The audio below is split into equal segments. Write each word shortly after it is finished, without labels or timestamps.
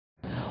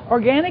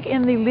Organic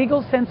in the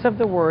legal sense of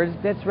the word,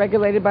 that's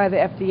regulated by the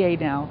FDA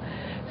now,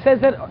 says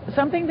that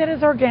something that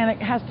is organic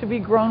has to be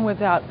grown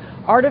without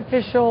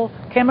artificial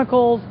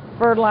chemicals,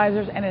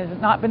 fertilizers, and it has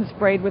not been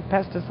sprayed with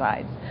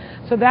pesticides.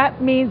 So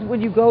that means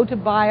when you go to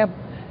buy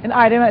an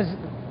item as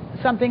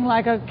something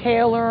like a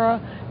kale or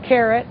a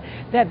carrot,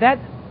 that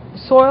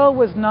soil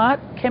was not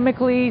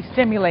chemically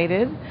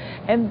stimulated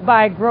and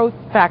by growth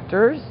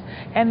factors,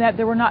 and that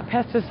there were not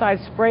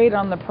pesticides sprayed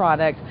on the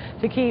product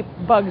to keep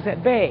bugs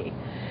at bay.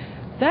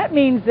 That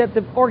means that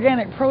the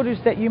organic produce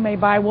that you may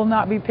buy will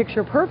not be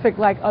picture perfect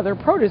like other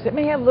produce. It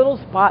may have little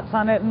spots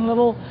on it and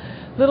little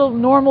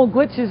normal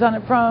glitches on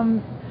it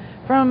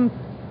from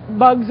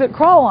bugs that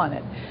crawl on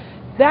it.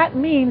 That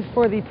means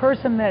for the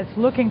person that's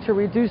looking to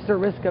reduce their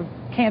risk of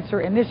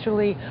cancer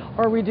initially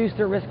or reduce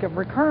their risk of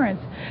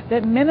recurrence,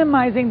 that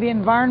minimizing the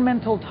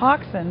environmental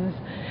toxins,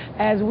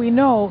 as we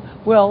know,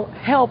 will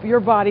help your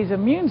body's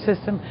immune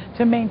system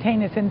to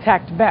maintain its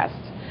intact best.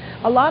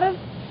 A lot of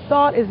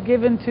thought is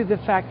given to the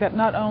fact that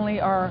not only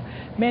are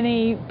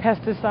many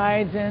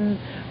pesticides and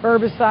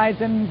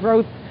herbicides and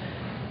growth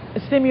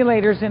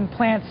stimulators in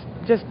plants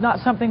just not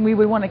something we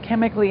would want to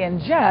chemically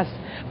ingest,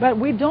 but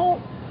we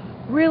don't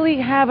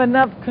really have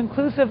enough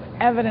conclusive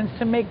evidence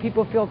to make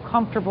people feel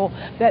comfortable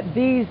that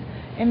these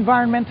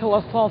environmental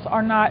assaults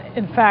are not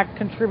in fact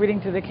contributing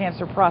to the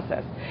cancer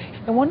process.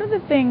 And one of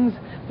the things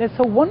that's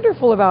so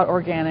wonderful about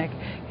organic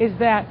is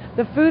that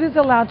the food is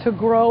allowed to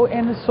grow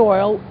in the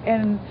soil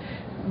and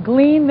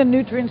glean the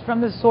nutrients from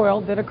the soil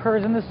that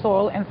occurs in the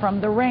soil and from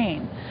the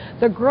rain.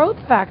 The growth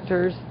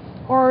factors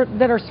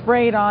that are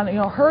sprayed on,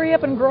 hurry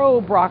up and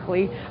grow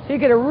broccoli, so you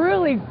get a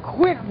really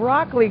quick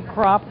broccoli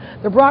crop.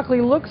 The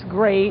broccoli looks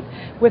great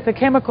with the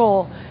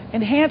chemical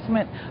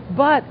enhancement,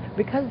 but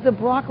because the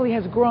broccoli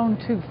has grown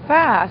too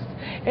fast,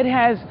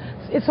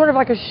 it's sort of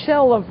like a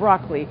shell of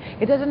broccoli.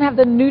 It doesn't have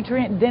the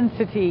nutrient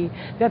density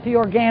that the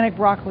organic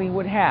broccoli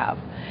would have.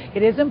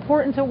 It is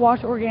important to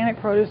wash organic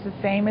produce the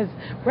same as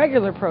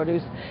regular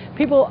produce.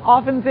 People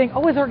often think,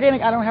 oh, it's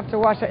organic, I don't have to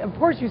wash it. Of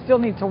course you still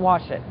need to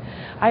wash it.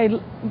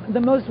 The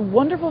most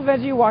wonderful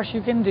veggie wash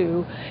you can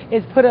do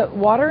is put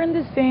water in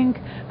the sink,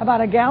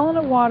 about a gallon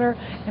of water,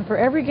 and for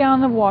every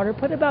gallon of water,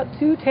 put about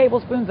 2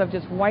 tablespoons of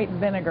just white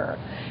vinegar.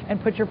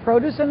 And put your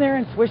produce in there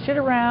and swish it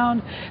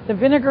around. The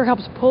vinegar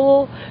helps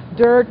pull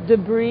dirt,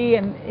 debris,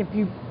 and if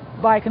you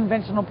buy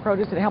conventional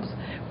produce, it helps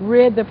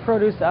rid the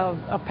produce of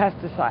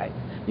pesticides.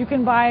 You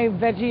can buy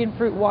veggie and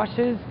fruit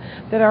washes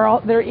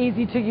they're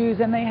easy to use,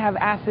 and they have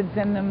acids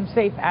in them,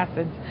 safe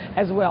acids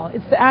as well.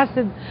 It's the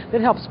acid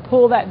that helps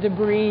pull that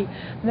debris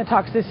and the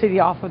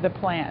toxicity off of the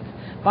plant.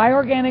 Buy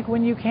organic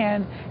when you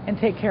can and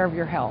take care of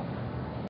your health.